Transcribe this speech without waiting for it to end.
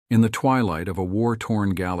in the twilight of a war-torn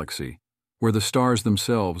galaxy, where the stars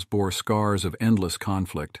themselves bore scars of endless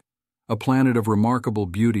conflict, a planet of remarkable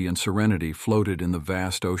beauty and serenity floated in the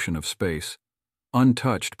vast ocean of space,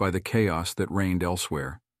 untouched by the chaos that reigned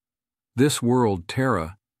elsewhere. This world,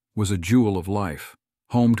 Terra, was a jewel of life,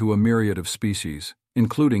 home to a myriad of species,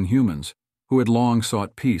 including humans, who had long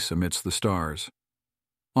sought peace amidst the stars.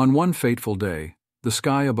 On one fateful day, the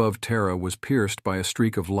sky above Terra was pierced by a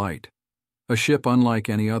streak of light, a ship unlike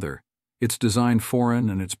any other, its design foreign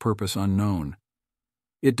and its purpose unknown.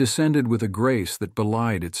 It descended with a grace that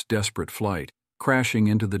belied its desperate flight, crashing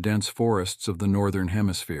into the dense forests of the northern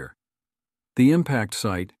hemisphere. The impact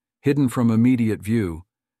site, hidden from immediate view,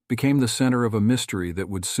 became the center of a mystery that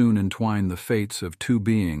would soon entwine the fates of two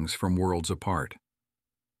beings from worlds apart.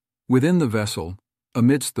 Within the vessel,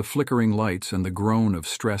 amidst the flickering lights and the groan of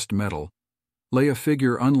stressed metal, lay a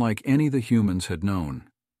figure unlike any the humans had known.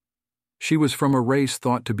 She was from a race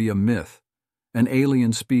thought to be a myth, an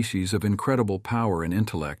alien species of incredible power and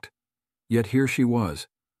intellect, yet here she was,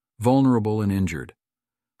 vulnerable and injured,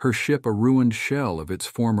 her ship a ruined shell of its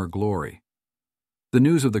former glory. The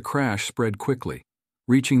news of the crash spread quickly,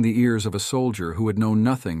 reaching the ears of a soldier who had known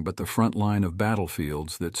nothing but the front line of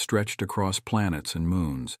battlefields that stretched across planets and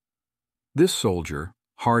moons. This soldier,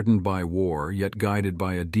 hardened by war yet guided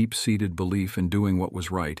by a deep-seated belief in doing what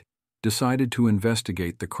was right, decided to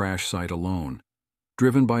investigate the crash site alone,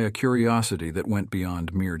 driven by a curiosity that went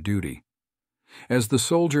beyond mere duty. As the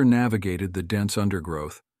soldier navigated the dense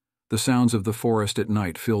undergrowth, the sounds of the forest at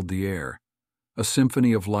night filled the air, a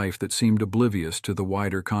symphony of life that seemed oblivious to the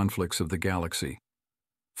wider conflicts of the galaxy.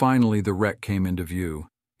 Finally, the wreck came into view,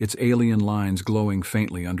 its alien lines glowing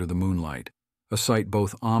faintly under the moonlight, a sight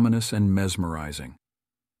both ominous and mesmerizing.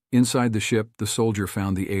 Inside the ship, the soldier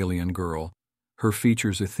found the alien girl, her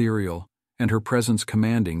features ethereal and her presence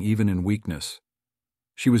commanding even in weakness.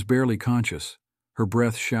 She was barely conscious, her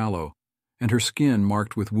breath shallow, and her skin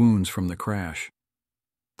marked with wounds from the crash.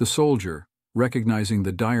 The soldier, recognizing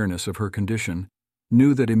the direness of her condition,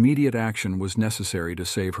 knew that immediate action was necessary to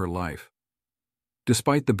save her life.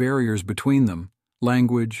 Despite the barriers between them,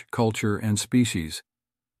 language, culture, and species,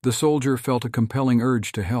 the soldier felt a compelling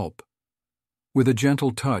urge to help. With a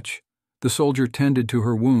gentle touch, the soldier tended to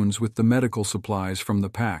her wounds with the medical supplies from the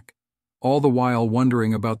pack, all the while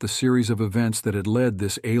wondering about the series of events that had led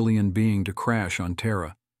this alien being to crash on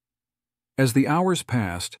Terra. As the hours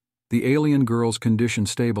passed, the alien girl's condition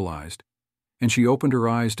stabilized, and she opened her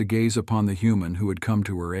eyes to gaze upon the human who had come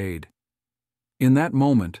to her aid. In that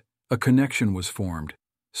moment, a connection was formed,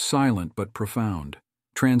 silent but profound,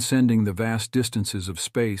 transcending the vast distances of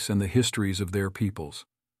space and the histories of their peoples.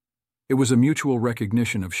 It was a mutual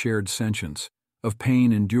recognition of shared sentience, of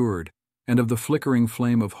pain endured, and of the flickering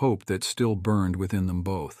flame of hope that still burned within them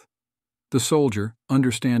both. The soldier,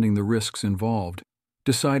 understanding the risks involved,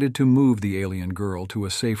 decided to move the alien girl to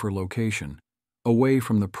a safer location, away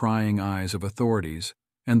from the prying eyes of authorities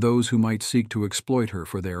and those who might seek to exploit her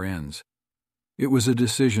for their ends. It was a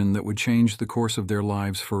decision that would change the course of their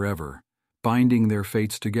lives forever, binding their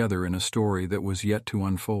fates together in a story that was yet to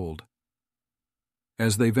unfold.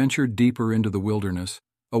 As they ventured deeper into the wilderness,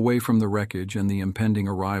 away from the wreckage and the impending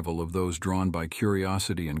arrival of those drawn by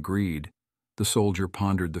curiosity and greed, the soldier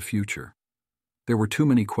pondered the future. There were too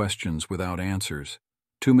many questions without answers,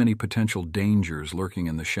 too many potential dangers lurking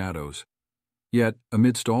in the shadows. Yet,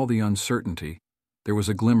 amidst all the uncertainty, there was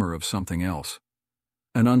a glimmer of something else,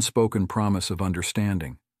 an unspoken promise of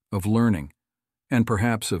understanding, of learning, and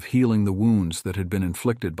perhaps of healing the wounds that had been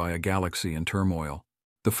inflicted by a galaxy in turmoil.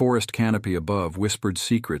 The forest canopy above whispered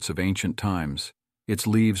secrets of ancient times, its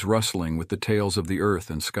leaves rustling with the tales of the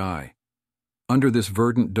earth and sky. Under this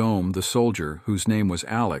verdant dome, the soldier, whose name was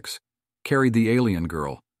Alex, carried the alien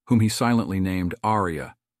girl, whom he silently named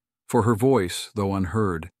Aria, for her voice, though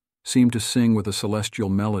unheard, seemed to sing with a celestial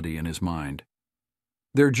melody in his mind.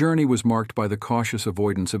 Their journey was marked by the cautious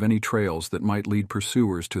avoidance of any trails that might lead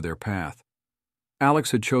pursuers to their path.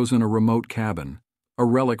 Alex had chosen a remote cabin, a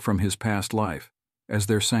relic from his past life, as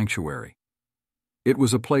their sanctuary. It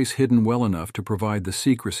was a place hidden well enough to provide the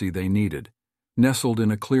secrecy they needed, nestled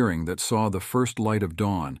in a clearing that saw the first light of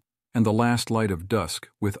dawn and the last light of dusk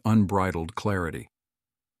with unbridled clarity.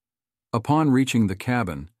 Upon reaching the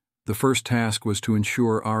cabin, the first task was to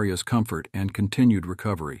ensure Arya's comfort and continued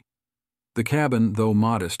recovery. The cabin, though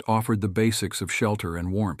modest, offered the basics of shelter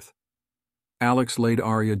and warmth. Alex laid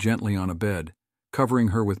Arya gently on a bed, covering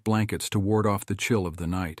her with blankets to ward off the chill of the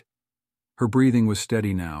night. Her breathing was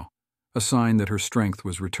steady now, a sign that her strength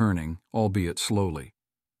was returning, albeit slowly.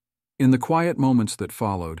 In the quiet moments that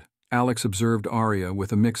followed, Alex observed Arya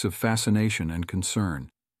with a mix of fascination and concern.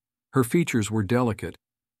 Her features were delicate,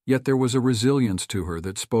 Yet there was a resilience to her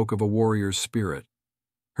that spoke of a warrior's spirit.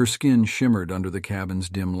 Her skin shimmered under the cabin's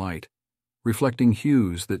dim light, reflecting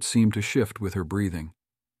hues that seemed to shift with her breathing.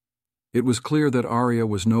 It was clear that Arya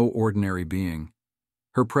was no ordinary being.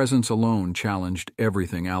 Her presence alone challenged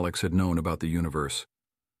everything Alex had known about the universe.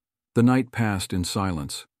 The night passed in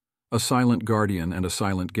silence, a silent guardian and a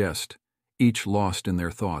silent guest, each lost in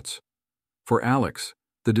their thoughts. For Alex,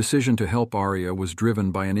 the decision to help Arya was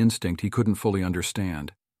driven by an instinct he couldn't fully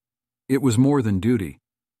understand. It was more than duty.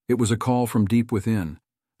 It was a call from deep within,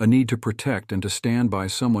 a need to protect and to stand by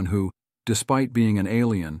someone who, despite being an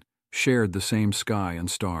alien, shared the same sky and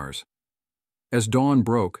stars. As dawn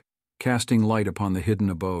broke, casting light upon the hidden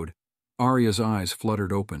abode, Arya's eyes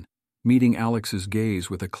fluttered open, meeting Alex's gaze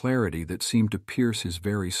with a clarity that seemed to pierce his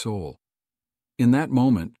very soul. In that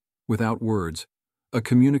moment, without words, a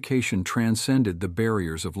communication transcended the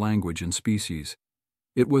barriers of language and species.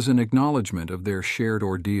 It was an acknowledgement of their shared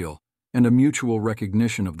ordeal and a mutual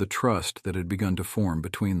recognition of the trust that had begun to form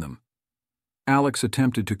between them. Alex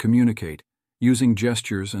attempted to communicate, using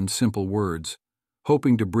gestures and simple words,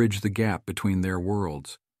 hoping to bridge the gap between their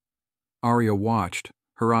worlds. Arya watched,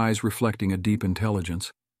 her eyes reflecting a deep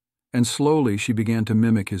intelligence, and slowly she began to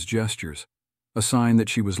mimic his gestures, a sign that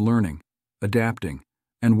she was learning, adapting,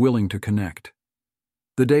 and willing to connect.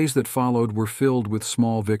 The days that followed were filled with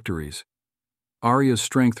small victories. Arya's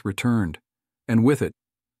strength returned, and with it,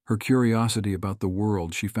 her curiosity about the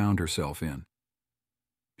world she found herself in.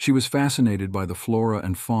 She was fascinated by the flora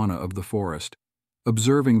and fauna of the forest,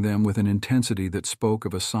 observing them with an intensity that spoke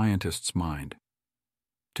of a scientist's mind.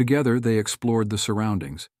 Together they explored the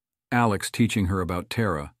surroundings, Alex teaching her about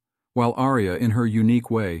Terra, while Arya, in her unique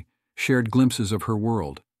way, shared glimpses of her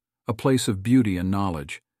world, a place of beauty and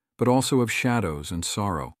knowledge, but also of shadows and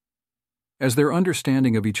sorrow. As their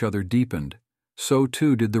understanding of each other deepened, so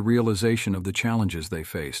too did the realization of the challenges they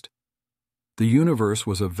faced. The universe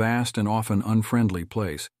was a vast and often unfriendly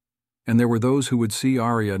place, and there were those who would see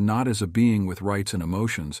Arya not as a being with rights and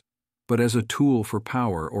emotions, but as a tool for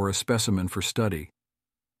power or a specimen for study.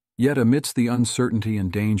 Yet amidst the uncertainty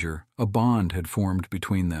and danger, a bond had formed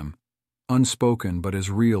between them, unspoken but as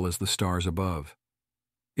real as the stars above.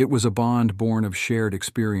 It was a bond born of shared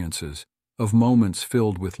experiences, of moments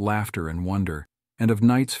filled with laughter and wonder, and of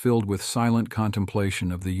nights filled with silent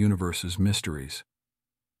contemplation of the universe's mysteries.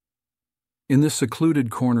 In this secluded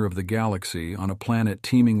corner of the galaxy, on a planet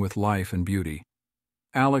teeming with life and beauty,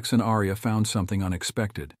 Alex and Arya found something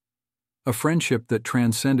unexpected. A friendship that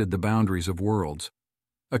transcended the boundaries of worlds,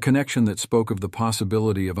 a connection that spoke of the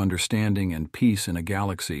possibility of understanding and peace in a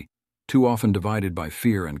galaxy too often divided by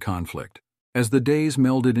fear and conflict. As the days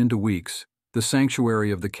melded into weeks, the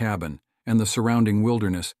sanctuary of the cabin and the surrounding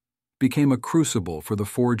wilderness became a crucible for the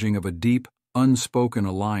forging of a deep, unspoken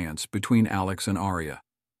alliance between Alex and Arya.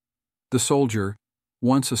 The soldier,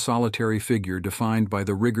 once a solitary figure defined by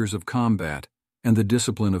the rigors of combat and the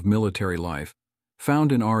discipline of military life,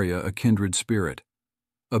 found in Arya a kindred spirit,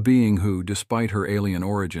 a being who, despite her alien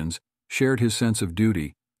origins, shared his sense of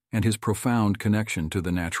duty and his profound connection to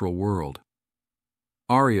the natural world.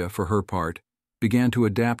 Arya, for her part, began to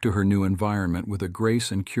adapt to her new environment with a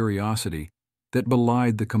grace and curiosity that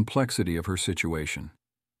belied the complexity of her situation.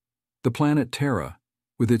 The planet Terra,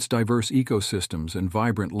 with its diverse ecosystems and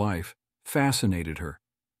vibrant life, fascinated her,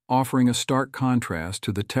 offering a stark contrast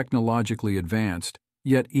to the technologically advanced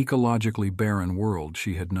yet ecologically barren world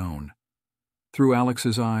she had known. Through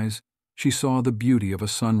Alex's eyes, she saw the beauty of a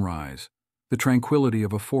sunrise, the tranquility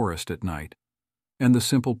of a forest at night, and the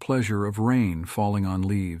simple pleasure of rain falling on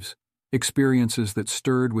leaves, experiences that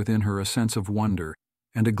stirred within her a sense of wonder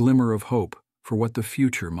and a glimmer of hope for what the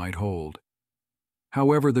future might hold.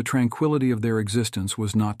 However, the tranquility of their existence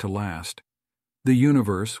was not to last. The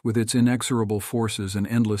universe, with its inexorable forces and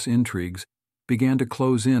endless intrigues, began to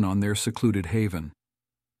close in on their secluded haven.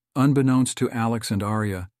 Unbeknownst to Alex and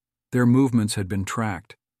Arya, their movements had been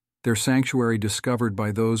tracked, their sanctuary discovered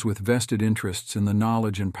by those with vested interests in the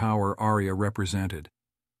knowledge and power Arya represented.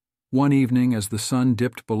 One evening, as the sun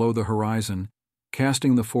dipped below the horizon,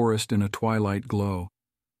 casting the forest in a twilight glow,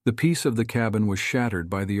 the peace of the cabin was shattered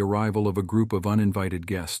by the arrival of a group of uninvited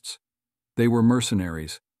guests. They were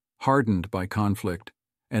mercenaries, hardened by conflict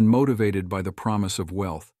and motivated by the promise of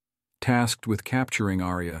wealth, tasked with capturing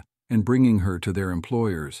Arya and bringing her to their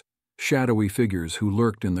employers, shadowy figures who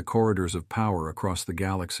lurked in the corridors of power across the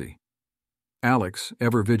galaxy. Alex,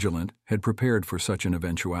 ever vigilant, had prepared for such an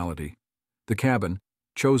eventuality. The cabin,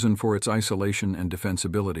 chosen for its isolation and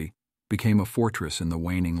defensibility, became a fortress in the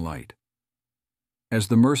waning light. As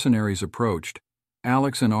the mercenaries approached,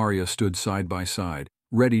 Alex and Arya stood side by side,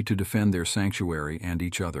 ready to defend their sanctuary and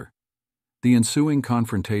each other. The ensuing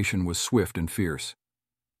confrontation was swift and fierce.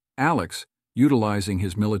 Alex, utilizing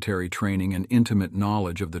his military training and intimate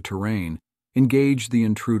knowledge of the terrain, engaged the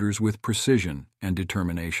intruders with precision and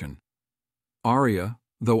determination. Arya,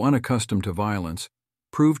 though unaccustomed to violence,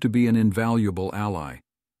 proved to be an invaluable ally,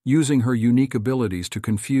 using her unique abilities to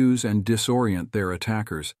confuse and disorient their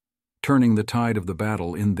attackers, turning the tide of the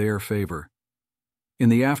battle in their favor. In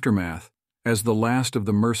the aftermath, as the last of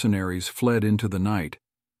the mercenaries fled into the night,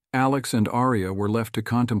 Alex and Arya were left to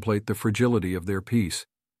contemplate the fragility of their peace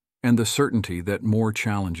and the certainty that more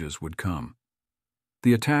challenges would come.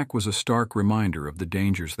 The attack was a stark reminder of the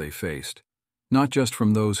dangers they faced, not just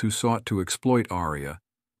from those who sought to exploit Arya,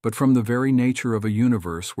 but from the very nature of a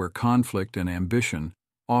universe where conflict and ambition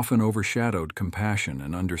often overshadowed compassion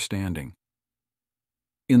and understanding.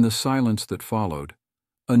 In the silence that followed,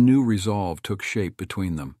 a new resolve took shape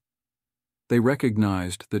between them. They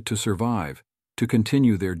recognized that to survive, to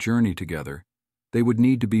continue their journey together, they would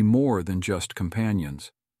need to be more than just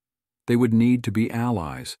companions. They would need to be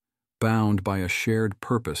allies, bound by a shared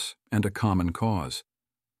purpose and a common cause.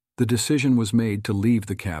 The decision was made to leave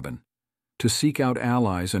the cabin, to seek out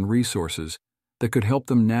allies and resources that could help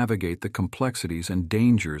them navigate the complexities and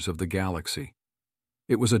dangers of the galaxy.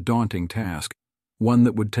 It was a daunting task, one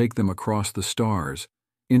that would take them across the stars,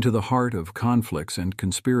 into the heart of conflicts and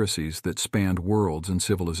conspiracies that spanned worlds and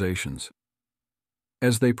civilizations.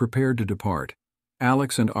 As they prepared to depart,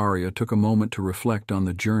 Alex and Arya took a moment to reflect on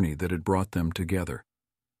the journey that had brought them together.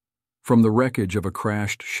 From the wreckage of a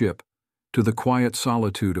crashed ship to the quiet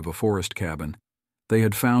solitude of a forest cabin, they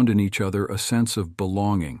had found in each other a sense of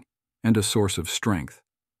belonging and a source of strength.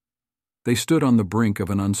 They stood on the brink of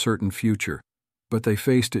an uncertain future, but they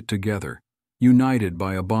faced it together, united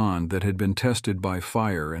by a bond that had been tested by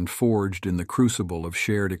fire and forged in the crucible of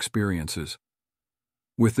shared experiences.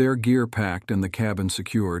 With their gear packed and the cabin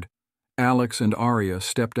secured, Alex and Arya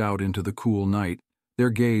stepped out into the cool night,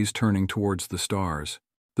 their gaze turning towards the stars.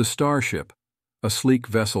 The Starship, a sleek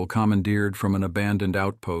vessel commandeered from an abandoned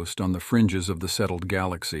outpost on the fringes of the settled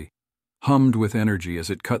galaxy, hummed with energy as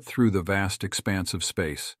it cut through the vast expanse of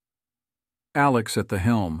space. Alex at the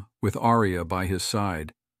helm, with Arya by his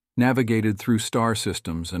side, navigated through star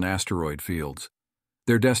systems and asteroid fields,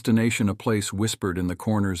 their destination a place whispered in the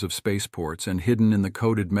corners of spaceports and hidden in the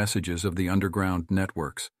coded messages of the underground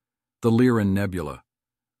networks, the Lyran Nebula,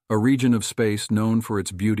 a region of space known for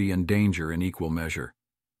its beauty and danger in equal measure.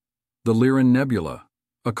 The Lyran Nebula,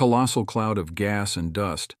 a colossal cloud of gas and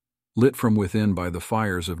dust, lit from within by the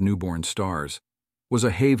fires of newborn stars, was a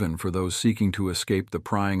haven for those seeking to escape the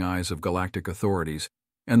prying eyes of galactic authorities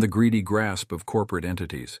and the greedy grasp of corporate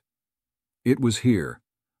entities. It was here,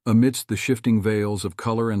 amidst the shifting veils of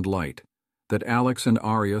color and light, that Alex and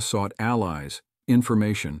Arya sought allies,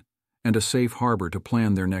 information, and a safe harbor to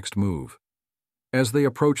plan their next move. As they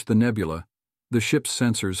approached the nebula, the ship's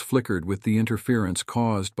sensors flickered with the interference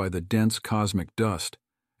caused by the dense cosmic dust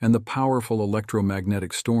and the powerful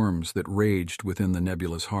electromagnetic storms that raged within the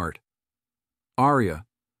nebula's heart. Arya,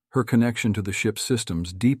 her connection to the ship's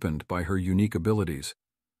systems deepened by her unique abilities,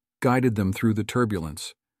 guided them through the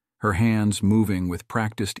turbulence, her hands moving with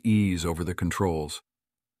practiced ease over the controls.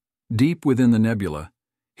 Deep within the nebula,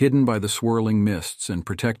 hidden by the swirling mists and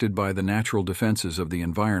protected by the natural defenses of the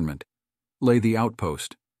environment, lay the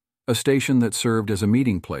outpost, a station that served as a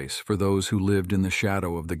meeting place for those who lived in the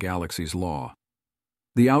shadow of the galaxy's law.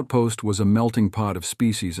 The outpost was a melting pot of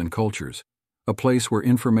species and cultures, a place where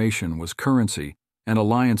information was currency and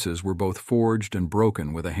alliances were both forged and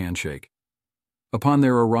broken with a handshake. Upon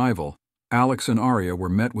their arrival, Alex and Arya were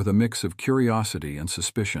met with a mix of curiosity and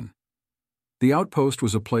suspicion. The outpost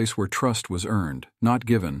was a place where trust was earned, not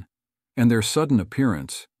given, and their sudden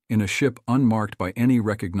appearance, in a ship unmarked by any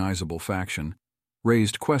recognizable faction,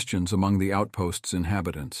 raised questions among the outpost's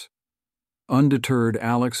inhabitants. Undeterred,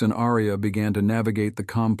 Alex and Arya began to navigate the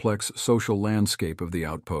complex social landscape of the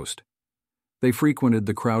outpost. They frequented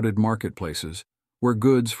the crowded marketplaces, where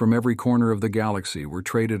goods from every corner of the galaxy were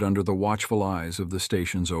traded under the watchful eyes of the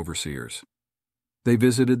station's overseers. They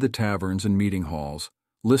visited the taverns and meeting halls,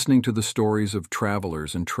 listening to the stories of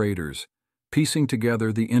travelers and traders, piecing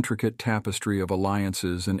together the intricate tapestry of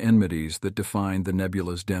alliances and enmities that defined the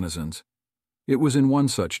nebula's denizens. It was in one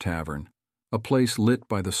such tavern, a place lit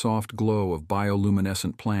by the soft glow of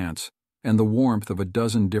bioluminescent plants and the warmth of a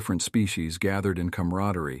dozen different species gathered in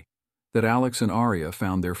camaraderie, that Alex and Arya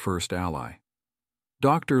found their first ally.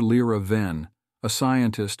 Dr. Lyra Venn, a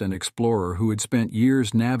scientist and explorer who had spent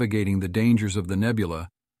years navigating the dangers of the nebula,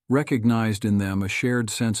 recognized in them a shared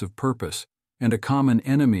sense of purpose and a common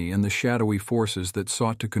enemy in the shadowy forces that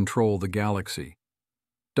sought to control the galaxy.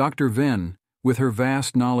 Dr. Venn, with her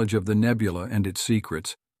vast knowledge of the nebula and its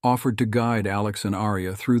secrets, offered to guide Alex and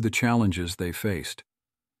Arya through the challenges they faced.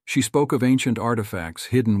 She spoke of ancient artifacts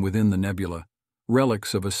hidden within the nebula,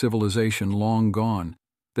 relics of a civilization long gone,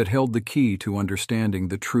 that held the key to understanding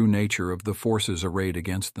the true nature of the forces arrayed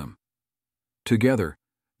against them. Together,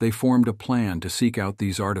 they formed a plan to seek out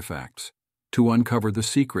these artifacts, to uncover the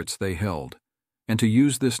secrets they held, and to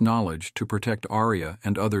use this knowledge to protect Arya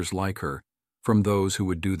and others like her from those who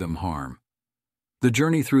would do them harm. The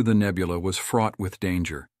journey through the nebula was fraught with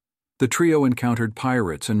danger. The trio encountered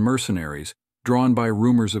pirates and mercenaries, drawn by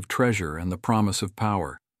rumors of treasure and the promise of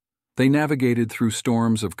power. They navigated through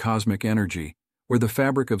storms of cosmic energy, where the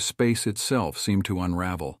fabric of space itself seemed to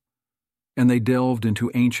unravel. And they delved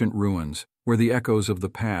into ancient ruins, where the echoes of the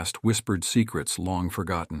past whispered secrets long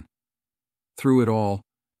forgotten. Through it all,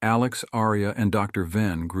 Alex, Arya, and Dr.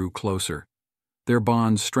 Venn grew closer, their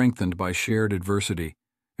bonds strengthened by shared adversity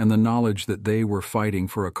and the knowledge that they were fighting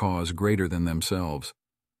for a cause greater than themselves.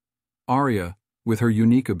 Arya, with her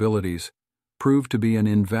unique abilities, proved to be an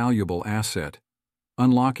invaluable asset,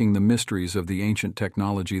 unlocking the mysteries of the ancient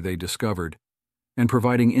technology they discovered and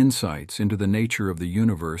providing insights into the nature of the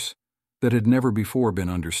universe that had never before been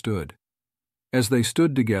understood. As they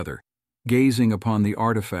stood together, gazing upon the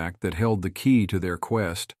artifact that held the key to their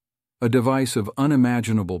quest, a device of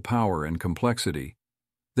unimaginable power and complexity,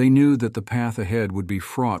 they knew that the path ahead would be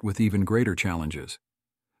fraught with even greater challenges.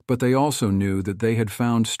 But they also knew that they had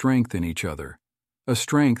found strength in each other, a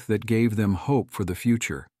strength that gave them hope for the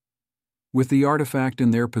future. With the artifact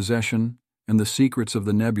in their possession and the secrets of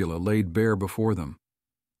the nebula laid bare before them,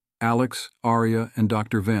 Alex, Arya, and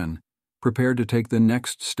Dr. Venn prepared to take the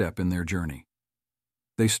next step in their journey.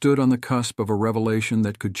 They stood on the cusp of a revelation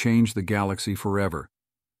that could change the galaxy forever,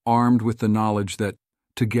 armed with the knowledge that,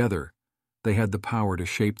 together, they had the power to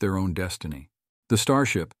shape their own destiny. The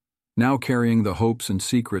starship, now carrying the hopes and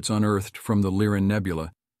secrets unearthed from the Lyran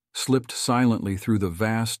Nebula, slipped silently through the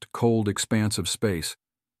vast, cold expanse of space,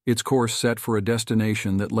 its course set for a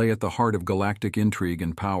destination that lay at the heart of galactic intrigue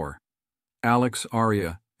and power. Alex,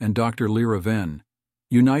 Arya, and Dr. Lyra Venn,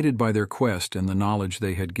 united by their quest and the knowledge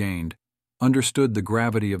they had gained, understood the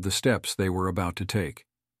gravity of the steps they were about to take.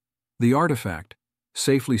 The artifact,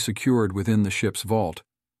 safely secured within the ship's vault,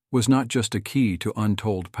 was not just a key to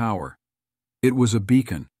untold power. It was a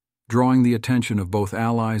beacon, drawing the attention of both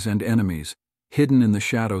allies and enemies, hidden in the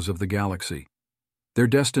shadows of the galaxy. Their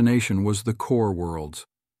destination was the core worlds,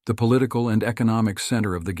 the political and economic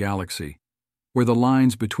center of the galaxy, where the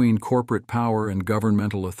lines between corporate power and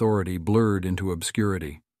governmental authority blurred into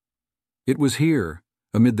obscurity. It was here,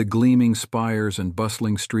 amid the gleaming spires and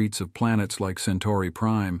bustling streets of planets like Centauri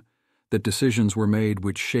Prime, that decisions were made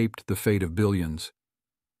which shaped the fate of billions.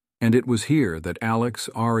 And it was here that Alex,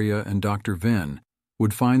 Arya, and Dr. Venn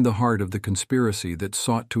would find the heart of the conspiracy that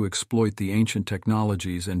sought to exploit the ancient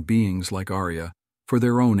technologies and beings like Arya for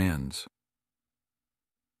their own ends.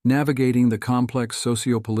 Navigating the complex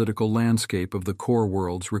socio-political landscape of the core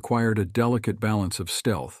worlds required a delicate balance of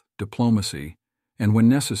stealth, diplomacy, and, when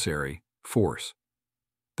necessary, force.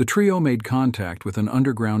 The trio made contact with an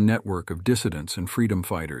underground network of dissidents and freedom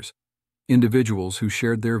fighters, individuals who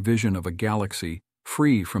shared their vision of a galaxy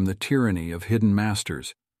free from the tyranny of hidden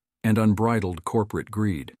masters and unbridled corporate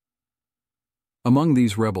greed. Among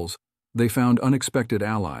these rebels, they found unexpected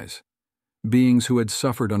allies, beings who had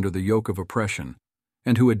suffered under the yoke of oppression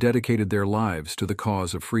and who had dedicated their lives to the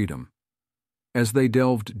cause of freedom. As they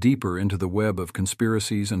delved deeper into the web of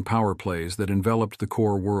conspiracies and power plays that enveloped the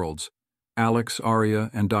core worlds, Alex, Arya,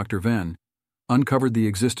 and Dr. Venn uncovered the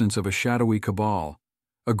existence of a shadowy cabal,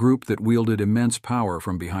 a group that wielded immense power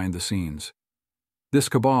from behind the scenes. This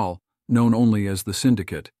cabal, known only as the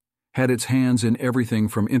Syndicate, had its hands in everything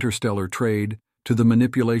from interstellar trade to the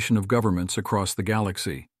manipulation of governments across the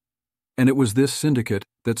galaxy. And it was this syndicate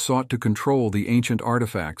that sought to control the ancient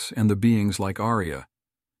artifacts and the beings like Arya,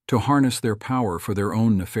 to harness their power for their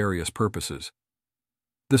own nefarious purposes.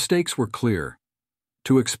 The stakes were clear.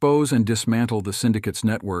 To expose and dismantle the syndicate's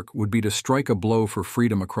network would be to strike a blow for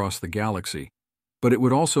freedom across the galaxy, but it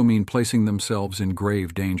would also mean placing themselves in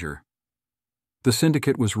grave danger. The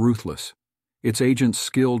syndicate was ruthless, its agents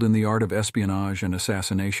skilled in the art of espionage and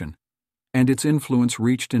assassination, and its influence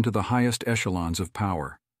reached into the highest echelons of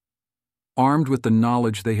power. Armed with the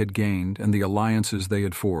knowledge they had gained and the alliances they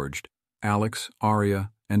had forged, Alex,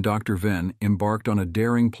 Arya, and Dr. Venn embarked on a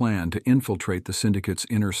daring plan to infiltrate the syndicate's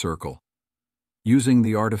inner circle. Using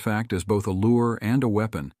the artifact as both a lure and a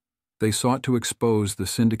weapon, they sought to expose the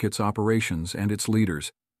syndicate's operations and its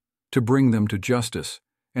leaders, to bring them to justice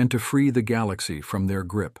and to free the galaxy from their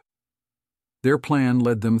grip. Their plan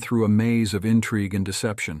led them through a maze of intrigue and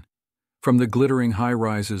deception, from the glittering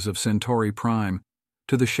high-rises of Centauri Prime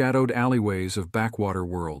to the shadowed alleyways of backwater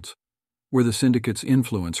worlds, where the Syndicate's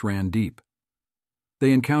influence ran deep.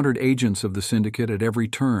 They encountered agents of the Syndicate at every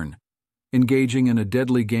turn, engaging in a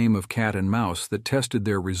deadly game of cat and mouse that tested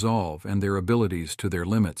their resolve and their abilities to their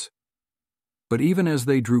limits. But even as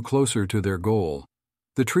they drew closer to their goal,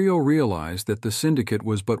 the trio realized that the Syndicate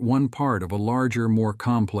was but one part of a larger, more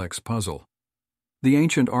complex puzzle. The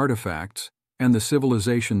ancient artifacts, and the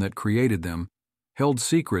civilization that created them, held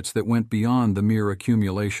secrets that went beyond the mere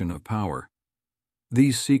accumulation of power.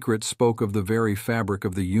 These secrets spoke of the very fabric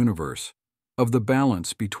of the universe, of the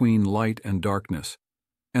balance between light and darkness,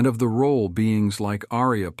 and of the role beings like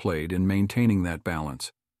Arya played in maintaining that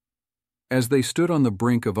balance. As they stood on the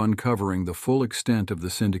brink of uncovering the full extent of the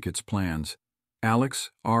Syndicate's plans, Alex,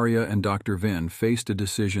 Arya, and Dr. Venn faced a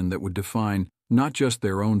decision that would define not just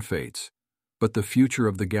their own fates, but the future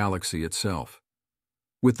of the galaxy itself.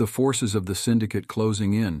 With the forces of the Syndicate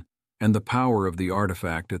closing in and the power of the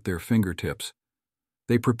artifact at their fingertips,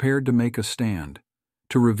 they prepared to make a stand,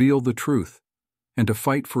 to reveal the truth, and to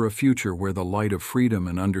fight for a future where the light of freedom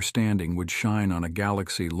and understanding would shine on a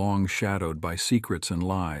galaxy long shadowed by secrets and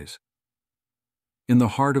lies. In the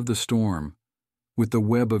heart of the storm, with the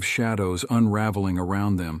web of shadows unraveling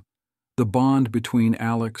around them, the bond between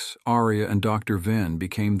Alex, Arya, and Dr. Venn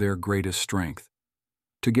became their greatest strength.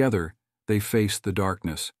 Together, they faced the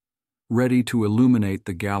darkness, ready to illuminate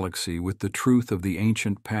the galaxy with the truth of the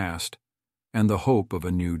ancient past and the hope of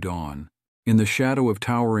a new dawn. In the shadow of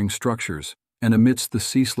towering structures, and amidst the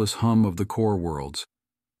ceaseless hum of the core worlds,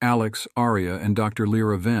 Alex, Arya, and Dr.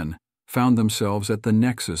 Lyra Venn found themselves at the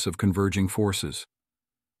nexus of converging forces.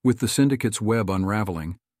 With the Syndicate's web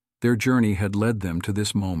unraveling, their journey had led them to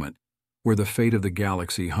this moment, where the fate of the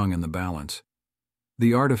galaxy hung in the balance.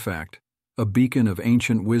 The artifact, a beacon of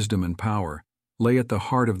ancient wisdom and power, lay at the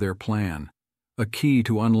heart of their plan, a key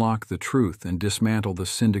to unlock the truth and dismantle the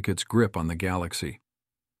Syndicate's grip on the galaxy.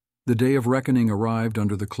 The day of reckoning arrived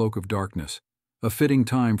under the cloak of darkness, a fitting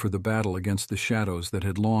time for the battle against the shadows that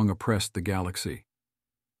had long oppressed the galaxy.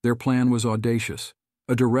 Their plan was audacious,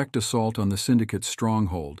 a direct assault on the Syndicate's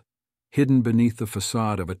stronghold, hidden beneath the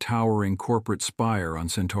facade of a towering corporate spire on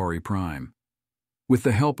Centauri Prime. With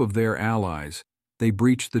the help of their allies, they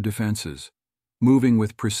breached the defenses, moving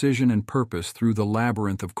with precision and purpose through the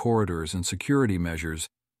labyrinth of corridors and security measures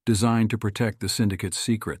designed to protect the Syndicate's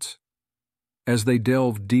secrets. As they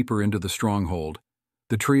delved deeper into the stronghold,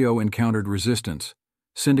 the trio encountered resistance,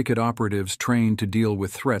 Syndicate operatives trained to deal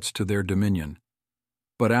with threats to their dominion.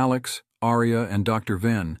 But Alex, Arya, and Dr.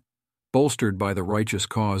 Venn, bolstered by the righteous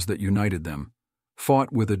cause that united them,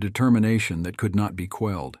 fought with a determination that could not be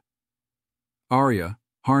quelled. Arya,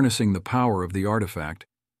 harnessing the power of the artifact,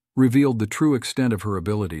 revealed the true extent of her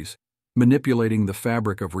abilities, manipulating the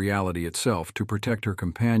fabric of reality itself to protect her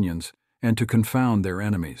companions and to confound their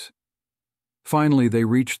enemies. Finally, they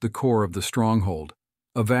reached the core of the stronghold,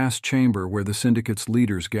 a vast chamber where the Syndicate's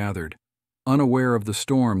leaders gathered, unaware of the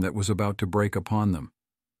storm that was about to break upon them.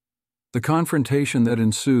 The confrontation that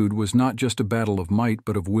ensued was not just a battle of might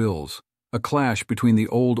but of wills, a clash between the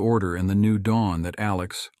old order and the new dawn that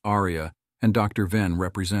Alex, Arya, and Dr. Venn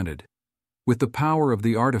represented. With the power of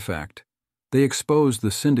the artifact, they exposed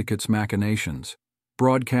the Syndicate's machinations,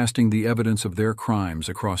 broadcasting the evidence of their crimes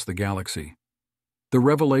across the galaxy. The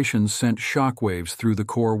revelations sent shockwaves through the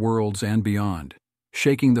core worlds and beyond,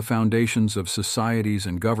 shaking the foundations of societies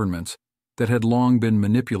and governments that had long been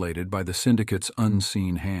manipulated by the Syndicate's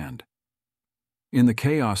unseen hand. In the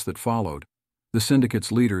chaos that followed, the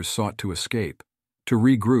Syndicate's leaders sought to escape, to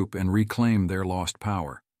regroup and reclaim their lost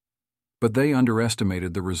power. But they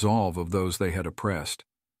underestimated the resolve of those they had oppressed.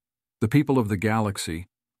 The people of the galaxy,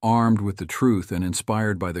 armed with the truth and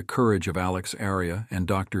inspired by the courage of Alex, Arya, and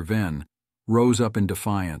Dr. Venn, rose up in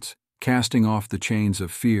defiance, casting off the chains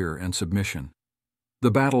of fear and submission.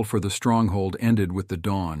 The battle for the stronghold ended with the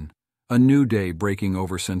dawn, a new day breaking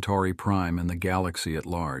over Centauri Prime and the galaxy at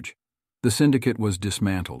large. The Syndicate was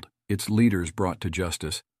dismantled, its leaders brought to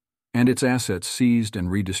justice, and its assets seized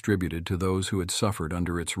and redistributed to those who had suffered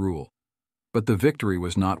under its rule. But the victory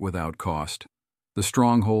was not without cost. The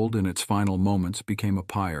stronghold in its final moments became a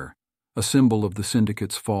pyre, a symbol of the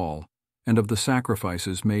Syndicate's fall and of the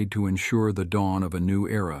sacrifices made to ensure the dawn of a new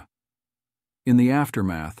era. In the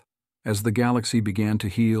aftermath, as the galaxy began to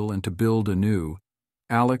heal and to build anew,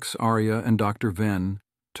 Alex, Arya, and Dr. Venn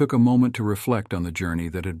took a moment to reflect on the journey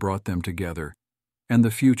that had brought them together and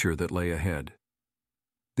the future that lay ahead.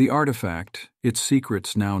 The artifact, its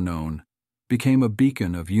secrets now known, became a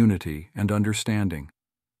beacon of unity and understanding,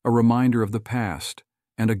 a reminder of the past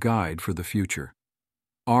and a guide for the future.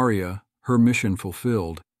 Arya, her mission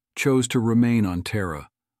fulfilled, chose to remain on Terra,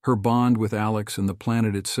 her bond with Alex and the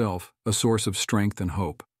planet itself a source of strength and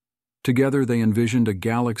hope. Together they envisioned a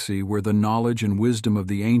galaxy where the knowledge and wisdom of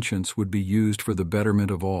the ancients would be used for the betterment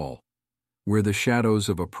of all, where the shadows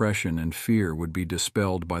of oppression and fear would be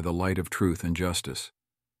dispelled by the light of truth and justice.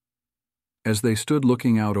 As they stood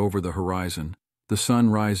looking out over the horizon, the sun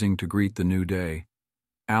rising to greet the new day,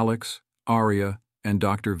 Alex, Arya, and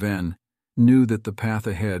Dr. Venn knew that the path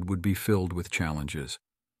ahead would be filled with challenges.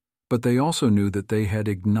 But they also knew that they had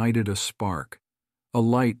ignited a spark, a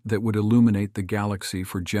light that would illuminate the galaxy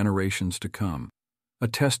for generations to come, a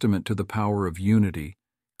testament to the power of unity,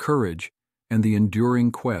 courage, and the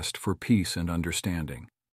enduring quest for peace and understanding.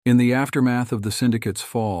 In the aftermath of the Syndicate's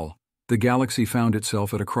fall, the galaxy found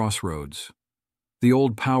itself at a crossroads. The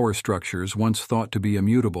old power structures, once thought to be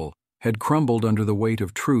immutable, had crumbled under the weight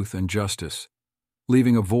of truth and justice,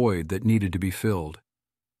 leaving a void that needed to be filled.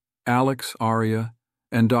 Alex, Arya,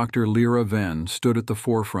 and Dr. Lyra Venn stood at the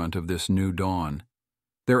forefront of this new dawn,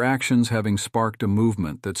 their actions having sparked a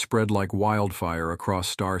movement that spread like wildfire across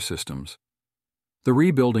star systems. The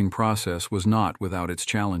rebuilding process was not without its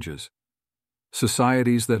challenges.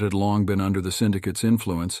 Societies that had long been under the Syndicate's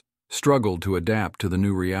influence struggled to adapt to the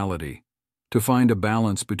new reality, to find a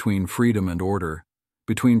balance between freedom and order,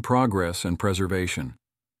 between progress and preservation.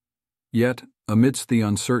 Yet, amidst the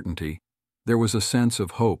uncertainty, there was a sense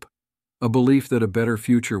of hope, a belief that a better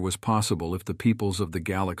future was possible if the peoples of the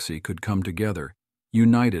galaxy could come together,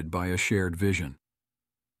 united by a shared vision.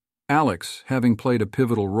 Alex, having played a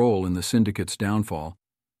pivotal role in the Syndicate's downfall,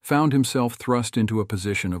 found himself thrust into a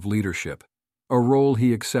position of leadership, a role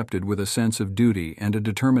he accepted with a sense of duty and a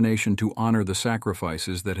determination to honor the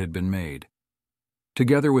sacrifices that had been made.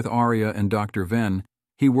 Together with Arya and Dr. Venn,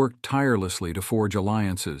 he worked tirelessly to forge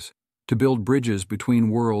alliances, to build bridges between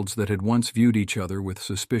worlds that had once viewed each other with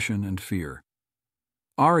suspicion and fear.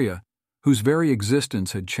 Arya, whose very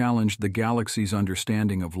existence had challenged the galaxy's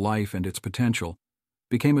understanding of life and its potential,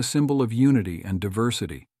 became a symbol of unity and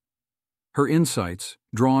diversity. Her insights,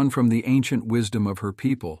 drawn from the ancient wisdom of her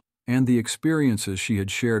people and the experiences she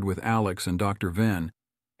had shared with Alex and Dr. Venn,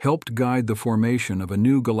 helped guide the formation of a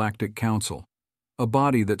new galactic council, a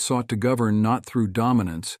body that sought to govern not through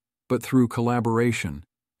dominance, but through collaboration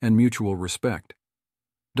and mutual respect.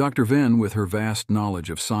 Dr. Venn, with her vast knowledge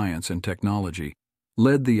of science and technology,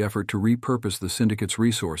 led the effort to repurpose the Syndicate's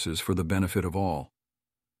resources for the benefit of all.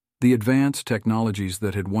 The advanced technologies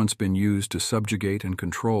that had once been used to subjugate and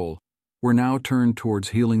control were now turned towards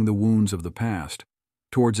healing the wounds of the past,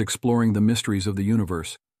 towards exploring the mysteries of the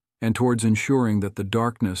universe, and towards ensuring that the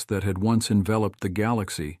darkness that had once enveloped the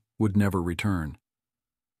galaxy would never return.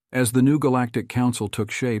 As the new Galactic Council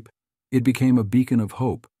took shape, it became a beacon of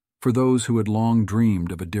hope for those who had long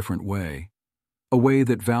dreamed of a different way, a way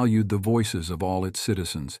that valued the voices of all its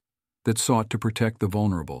citizens, that sought to protect the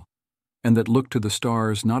vulnerable, and that looked to the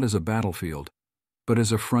stars not as a battlefield, but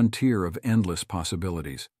as a frontier of endless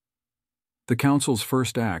possibilities. The Council's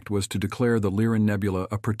first act was to declare the Lyran Nebula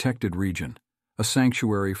a protected region, a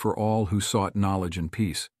sanctuary for all who sought knowledge and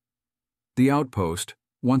peace. The outpost,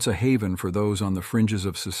 once a haven for those on the fringes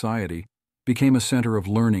of society, became a center of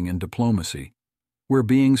learning and diplomacy, where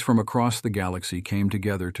beings from across the galaxy came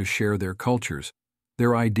together to share their cultures,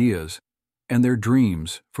 their ideas, and their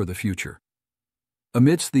dreams for the future.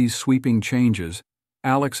 Amidst these sweeping changes,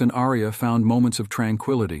 Alex and Arya found moments of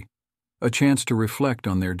tranquility, a chance to reflect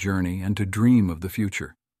on their journey and to dream of the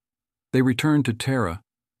future. They returned to Terra,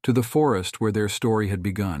 to the forest where their story had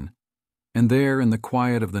begun, and there, in the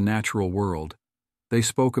quiet of the natural world, they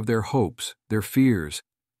spoke of their hopes, their fears,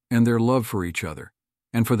 and their love for each other,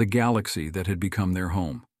 and for the galaxy that had become their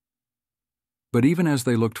home. But even as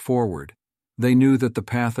they looked forward, they knew that the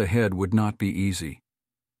path ahead would not be easy.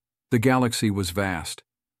 The galaxy was vast,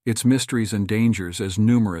 its mysteries and dangers as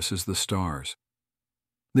numerous as the stars.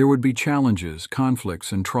 There would be challenges,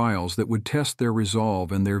 conflicts, and trials that would test their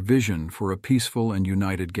resolve and their vision for a peaceful and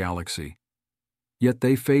united galaxy. Yet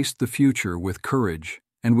they faced the future with courage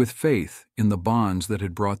and with faith in the bonds that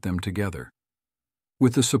had brought them together.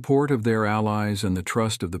 With the support of their allies and the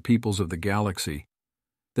trust of the peoples of the galaxy,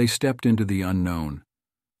 they stepped into the unknown,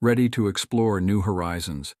 ready to explore new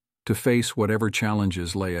horizons, to face whatever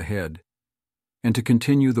challenges lay ahead, and to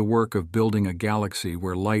continue the work of building a galaxy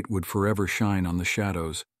where light would forever shine on the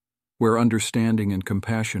shadows, where understanding and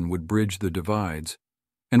compassion would bridge the divides,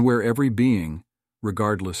 and where every being,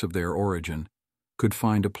 regardless of their origin, could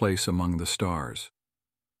find a place among the stars.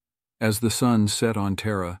 As the sun set on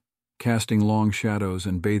Terra, casting long shadows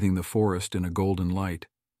and bathing the forest in a golden light,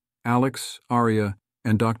 Alex, Arya,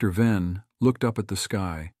 and Dr. Venn looked up at the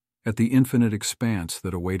sky, at the infinite expanse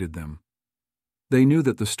that awaited them. They knew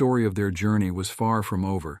that the story of their journey was far from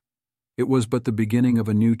over. It was but the beginning of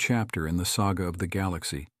a new chapter in the saga of the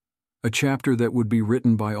galaxy, a chapter that would be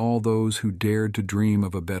written by all those who dared to dream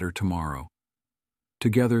of a better tomorrow.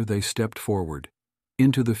 Together they stepped forward,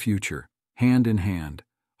 into the future, hand in hand,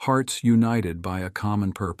 hearts united by a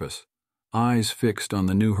common purpose, eyes fixed on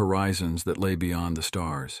the new horizons that lay beyond the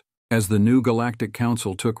stars. As the new galactic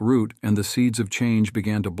council took root and the seeds of change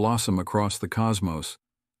began to blossom across the cosmos,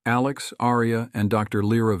 Alex, Arya, and Dr.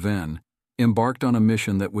 Lyra Venn embarked on a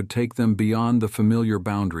mission that would take them beyond the familiar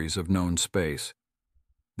boundaries of known space.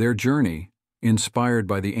 Their journey, inspired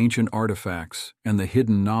by the ancient artifacts and the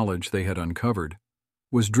hidden knowledge they had uncovered,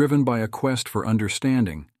 was driven by a quest for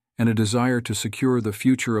understanding and a desire to secure the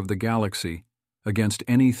future of the galaxy against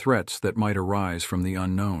any threats that might arise from the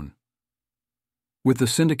unknown. With the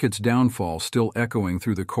Syndicate's downfall still echoing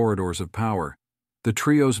through the corridors of power, the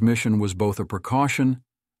trio's mission was both a precaution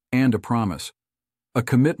and a promise, a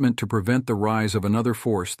commitment to prevent the rise of another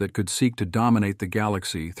force that could seek to dominate the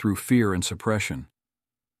galaxy through fear and suppression.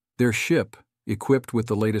 Their ship, equipped with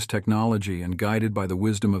the latest technology and guided by the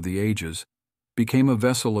wisdom of the ages, became a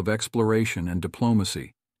vessel of exploration and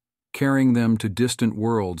diplomacy, carrying them to distant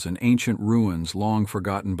worlds and ancient ruins long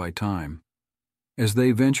forgotten by time. As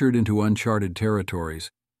they ventured into uncharted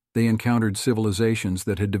territories, they encountered civilizations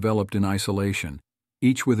that had developed in isolation,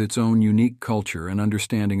 each with its own unique culture and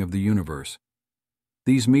understanding of the universe.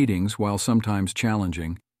 These meetings, while sometimes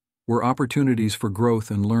challenging, were opportunities for growth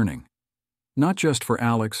and learning, not just for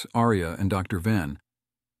Alex, Arya, and Dr. Venn,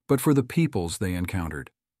 but for the peoples they encountered.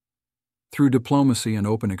 Through diplomacy and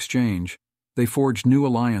open exchange, they forged new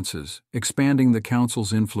alliances, expanding the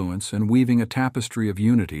Council's influence and weaving a tapestry of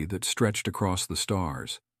unity that stretched across the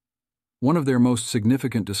stars. One of their most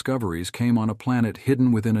significant discoveries came on a planet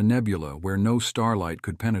hidden within a nebula where no starlight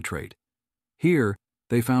could penetrate. Here,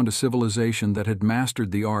 they found a civilization that had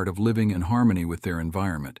mastered the art of living in harmony with their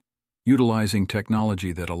environment, utilizing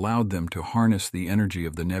technology that allowed them to harness the energy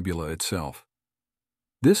of the nebula itself.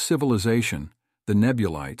 This civilization, the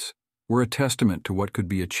Nebulites, were a testament to what could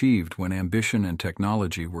be achieved when ambition and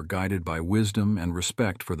technology were guided by wisdom and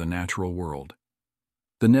respect for the natural world.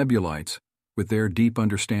 The Nebulites, with their deep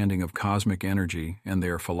understanding of cosmic energy and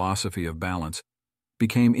their philosophy of balance,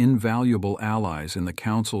 became invaluable allies in the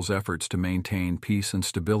Council's efforts to maintain peace and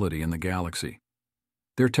stability in the galaxy.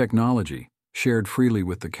 Their technology, shared freely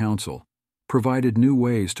with the Council, provided new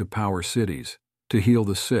ways to power cities, to heal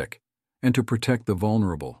the sick, and to protect the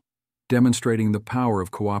vulnerable, demonstrating the power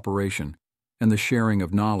of cooperation and the sharing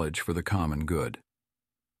of knowledge for the common good.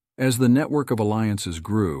 As the network of alliances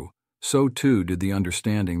grew, so too did the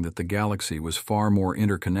understanding that the galaxy was far more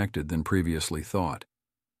interconnected than previously thought.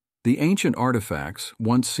 The ancient artifacts,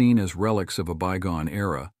 once seen as relics of a bygone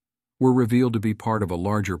era, were revealed to be part of a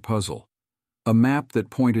larger puzzle, a map that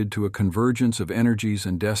pointed to a convergence of energies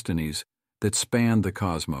and destinies that spanned the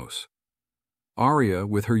cosmos. Arya,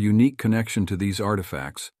 with her unique connection to these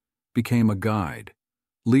artifacts, became a guide,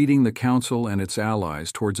 leading the Council and its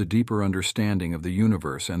allies towards a deeper understanding of the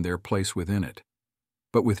universe and their place within it.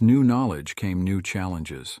 But with new knowledge came new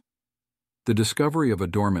challenges. The discovery of a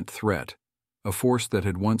dormant threat, a force that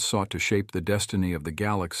had once sought to shape the destiny of the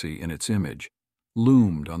galaxy in its image,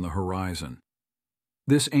 loomed on the horizon.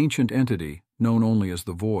 This ancient entity, known only as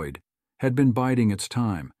the Void, had been biding its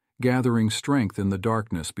time, gathering strength in the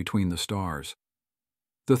darkness between the stars.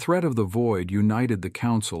 The threat of the Void united the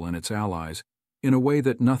Council and its allies in a way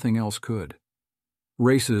that nothing else could.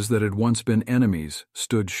 Races that had once been enemies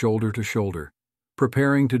stood shoulder to shoulder,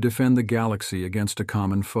 preparing to defend the galaxy against a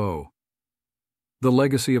common foe. The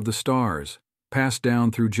legacy of the stars, passed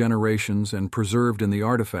down through generations and preserved in the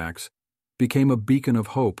artifacts, became a beacon of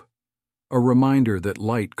hope, a reminder that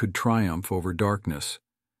light could triumph over darkness,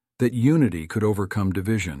 that unity could overcome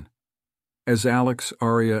division. As Alex,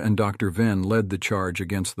 Arya, and Dr. Venn led the charge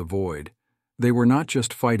against the Void, they were not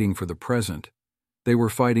just fighting for the present, they were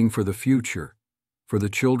fighting for the future, for the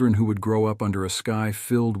children who would grow up under a sky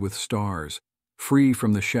filled with stars, free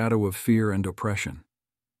from the shadow of fear and oppression.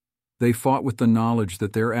 They fought with the knowledge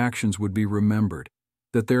that their actions would be remembered,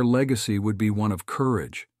 that their legacy would be one of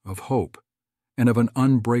courage, of hope, and of an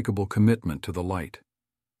unbreakable commitment to the light.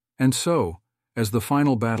 And so, as the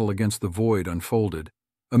final battle against the Void unfolded,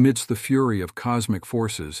 amidst the fury of cosmic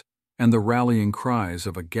forces and the rallying cries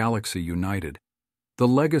of a galaxy united, the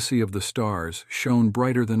legacy of the stars shone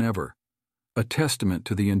brighter than ever, a testament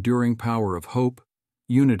to the enduring power of hope,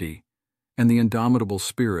 unity, and the indomitable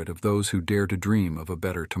spirit of those who dare to dream of a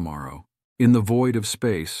better tomorrow. In the void of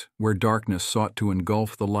space, where darkness sought to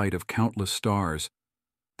engulf the light of countless stars,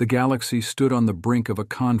 the galaxy stood on the brink of a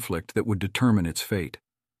conflict that would determine its fate.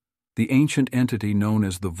 The ancient entity known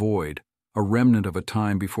as the Void, a remnant of a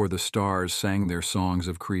time before the stars sang their songs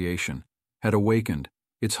of creation, had awakened,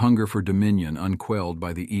 its hunger for dominion unquelled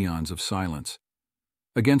by the eons of silence.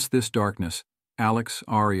 Against this darkness, Alex,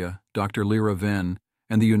 Arya, Dr. Lyra Venn,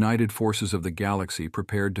 and the united forces of the galaxy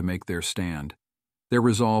prepared to make their stand, their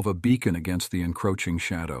resolve a beacon against the encroaching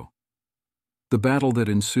shadow. The battle that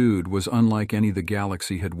ensued was unlike any the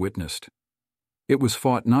galaxy had witnessed. It was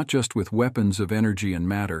fought not just with weapons of energy and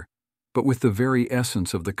matter, but with the very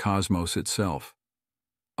essence of the cosmos itself.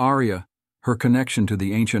 Arya, her connection to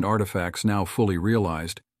the ancient artifacts now fully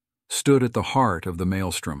realized, stood at the heart of the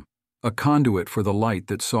maelstrom, a conduit for the light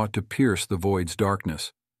that sought to pierce the void's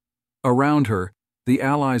darkness. Around her, the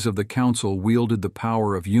allies of the Council wielded the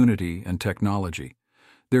power of unity and technology,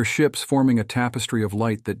 their ships forming a tapestry of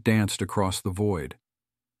light that danced across the void.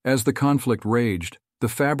 As the conflict raged, the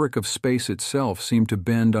fabric of space itself seemed to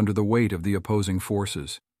bend under the weight of the opposing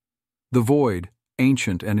forces. The void,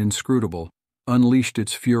 ancient and inscrutable, unleashed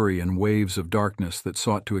its fury in waves of darkness that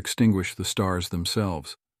sought to extinguish the stars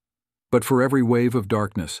themselves. But for every wave of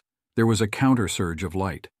darkness, there was a counter-surge of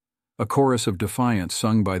light, a chorus of defiance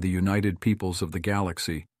sung by the united peoples of the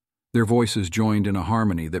galaxy, their voices joined in a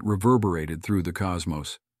harmony that reverberated through the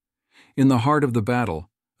cosmos. In the heart of the battle,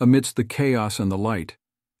 amidst the chaos and the light,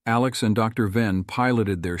 Alex and Dr. Venn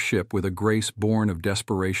piloted their ship with a grace born of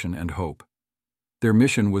desperation and hope. Their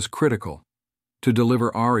mission was critical: to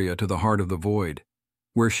deliver Arya to the heart of the void,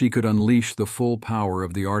 where she could unleash the full power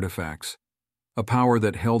of the artifacts, a power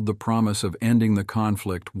that held the promise of ending the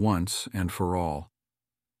conflict once and for all.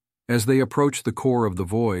 As they approached the core of the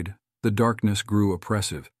void, the darkness grew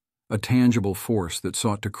oppressive, a tangible force that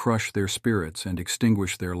sought to crush their spirits and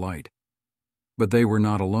extinguish their light. But they were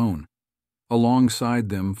not alone. Alongside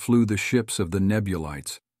them flew the ships of the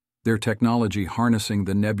Nebulites, their technology harnessing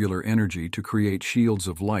the nebular energy to create shields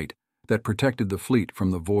of light that protected the fleet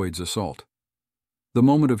from the void's assault. The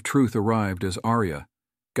moment of truth arrived as Arya,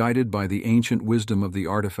 guided by the ancient wisdom of the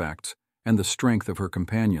artifacts and the strength of her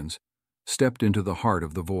companions, stepped into the heart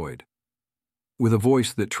of the void. With a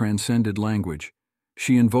voice that transcended language,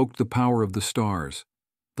 she invoked the power of the stars,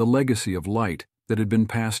 the legacy of light that had been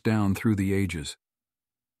passed down through the ages.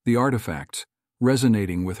 The artifacts,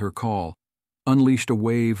 resonating with her call, unleashed a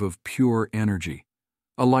wave of pure energy,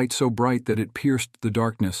 a light so bright that it pierced the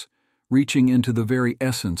darkness, reaching into the very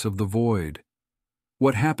essence of the void.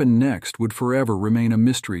 What happened next would forever remain a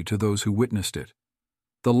mystery to those who witnessed it.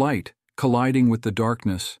 The light, colliding with the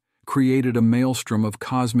darkness, created a maelstrom of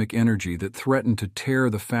cosmic energy that threatened to tear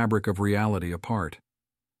the fabric of reality apart.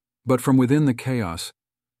 But from within the chaos,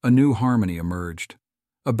 a new harmony emerged,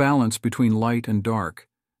 a balance between light and dark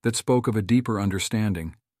that spoke of a deeper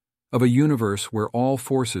understanding, of a universe where all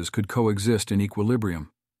forces could coexist in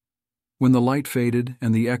equilibrium. When the light faded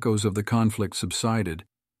and the echoes of the conflict subsided,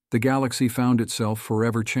 the galaxy found itself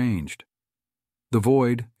forever changed. The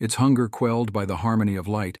void, its hunger quelled by the harmony of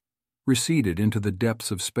light, receded into the depths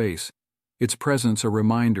of space, its presence a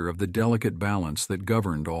reminder of the delicate balance that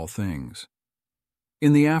governed all things.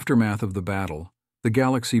 In the aftermath of the battle, the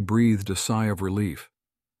galaxy breathed a sigh of relief.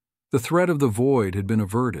 The threat of the void had been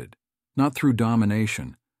averted, not through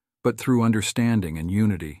domination, but through understanding and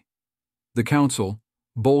unity. The Council,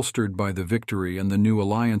 bolstered by the victory and the new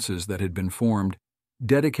alliances that had been formed,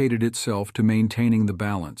 dedicated itself to maintaining the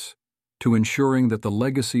balance, to ensuring that the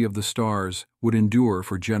legacy of the stars would endure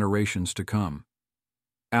for generations to come.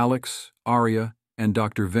 Alex, Arya, and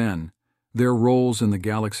Dr. Venn, their roles in the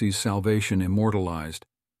galaxy's salvation immortalized,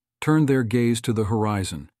 turned their gaze to the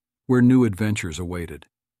horizon, where new adventures awaited.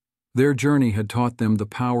 Their journey had taught them the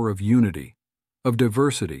power of unity, of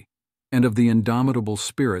diversity, and of the indomitable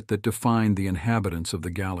spirit that defined the inhabitants of the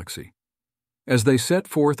galaxy. As they set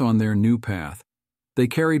forth on their new path, they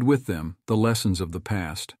carried with them the lessons of the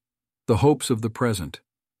past, the hopes of the present,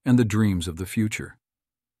 and the dreams of the future.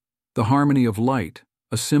 The harmony of light,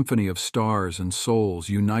 a symphony of stars and souls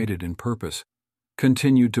united in purpose,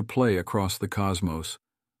 continued to play across the cosmos,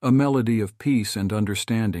 a melody of peace and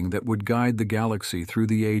understanding that would guide the galaxy through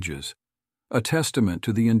the ages, a testament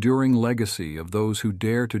to the enduring legacy of those who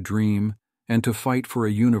dare to dream and to fight for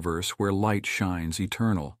a universe where light shines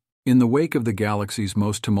eternal. In the wake of the galaxy's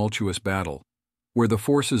most tumultuous battle, where the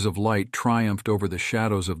forces of light triumphed over the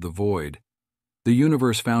shadows of the void, the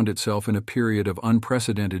universe found itself in a period of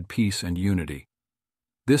unprecedented peace and unity.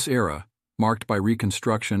 This era, marked by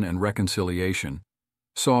reconstruction and reconciliation,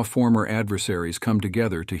 saw former adversaries come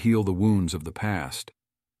together to heal the wounds of the past.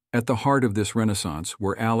 At the heart of this renaissance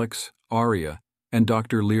were Alex, Arya, and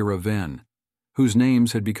Dr. Lyra Venn, whose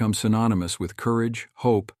names had become synonymous with courage,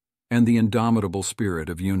 hope, and the indomitable spirit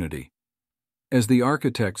of unity. As the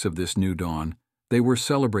architects of this new dawn, they were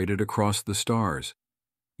celebrated across the stars.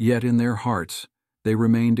 Yet in their hearts, they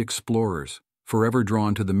remained explorers, forever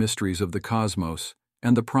drawn to the mysteries of the cosmos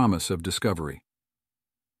and the promise of discovery.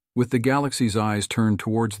 With the galaxy's eyes turned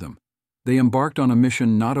towards them, they embarked on a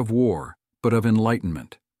mission not of war, but of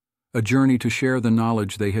enlightenment, a journey to share the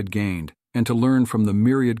knowledge they had gained and to learn from the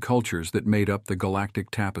myriad cultures that made up the galactic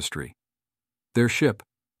tapestry. Their ship,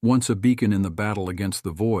 once a beacon in the battle against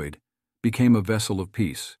the void, became a vessel of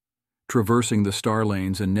peace, traversing the star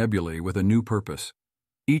lanes and nebulae with a new purpose.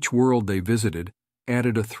 Each world they visited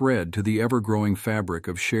added a thread to the ever-growing fabric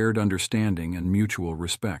of shared understanding and mutual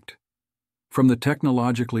respect. From the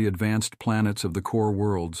technologically advanced planets of the core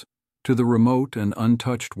worlds to the remote and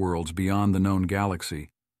untouched worlds beyond the known galaxy,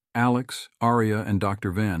 Alex, Arya, and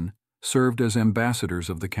Dr. Venn served as ambassadors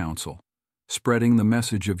of the Council, spreading the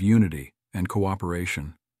message of unity and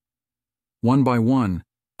cooperation. One by one,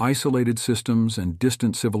 isolated systems and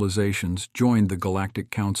distant civilizations joined the Galactic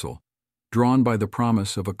Council, drawn by the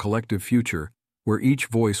promise of a collective future where each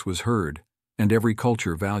voice was heard and every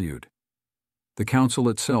culture valued. The Council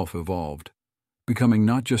itself evolved, becoming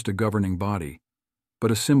not just a governing body, but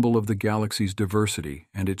a symbol of the galaxy's diversity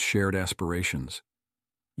and its shared aspirations.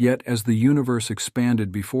 Yet as the universe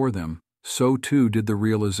expanded before them, so too did the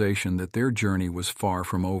realization that their journey was far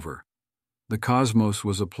from over. The cosmos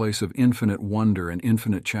was a place of infinite wonder and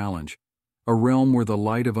infinite challenge, a realm where the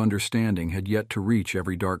light of understanding had yet to reach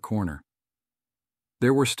every dark corner.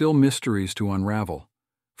 There were still mysteries to unravel,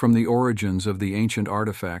 from the origins of the ancient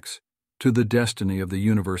artifacts to the destiny of the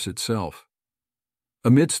universe itself.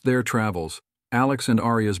 Amidst their travels, Alex and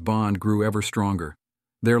Arya's bond grew ever stronger,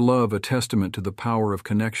 their love a testament to the power of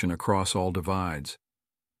connection across all divides.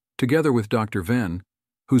 Together with Dr. Venn,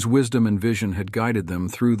 whose wisdom and vision had guided them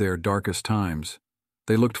through their darkest times,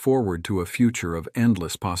 they looked forward to a future of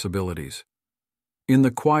endless possibilities. In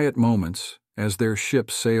the quiet moments, as their ship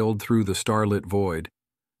sailed through the starlit void,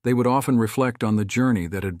 they would often reflect on the journey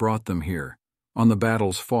that had brought them here, on the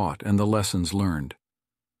battles fought and the lessons learned.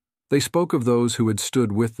 They spoke of those who had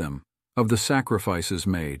stood with them, of the sacrifices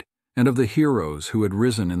made, and of the heroes who had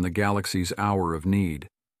risen in the galaxy's hour of need.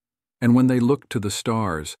 And when they looked to the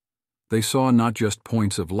stars, they saw not just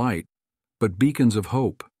points of light, but beacons of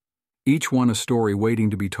hope, each one a story waiting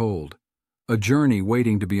to be told, a journey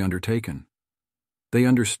waiting to be undertaken. They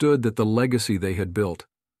understood that the legacy they had built,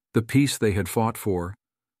 the peace they had fought for,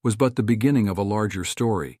 was but the beginning of a larger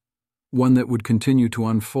story, one that would continue to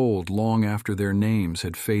unfold long after their names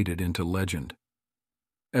had faded into legend.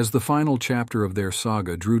 As the final chapter of their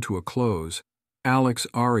saga drew to a close, Alex,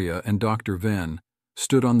 Arya, and Dr. Venn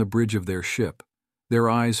stood on the bridge of their ship, their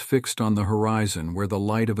eyes fixed on the horizon where the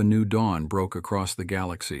light of a new dawn broke across the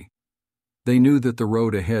galaxy. They knew that the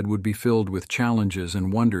road ahead would be filled with challenges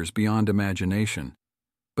and wonders beyond imagination,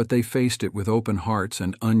 but they faced it with open hearts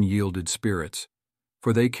and unyielded spirits,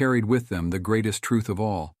 for they carried with them the greatest truth of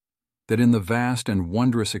all, that in the vast and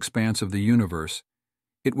wondrous expanse of the universe,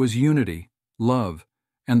 it was unity, love,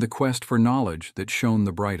 and the quest for knowledge that shone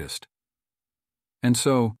the brightest. And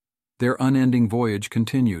so, their unending voyage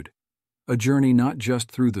continued, a journey not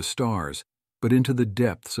just through the stars, but into the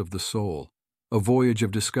depths of the soul, a voyage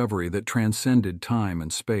of discovery that transcended time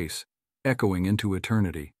and space, echoing into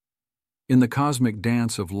eternity. In the cosmic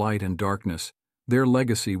dance of light and darkness, their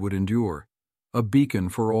legacy would endure, a beacon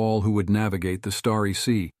for all who would navigate the starry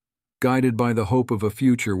sea, guided by the hope of a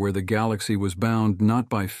future where the galaxy was bound not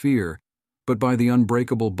by fear, but by the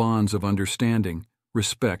unbreakable bonds of understanding,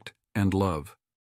 respect, and love.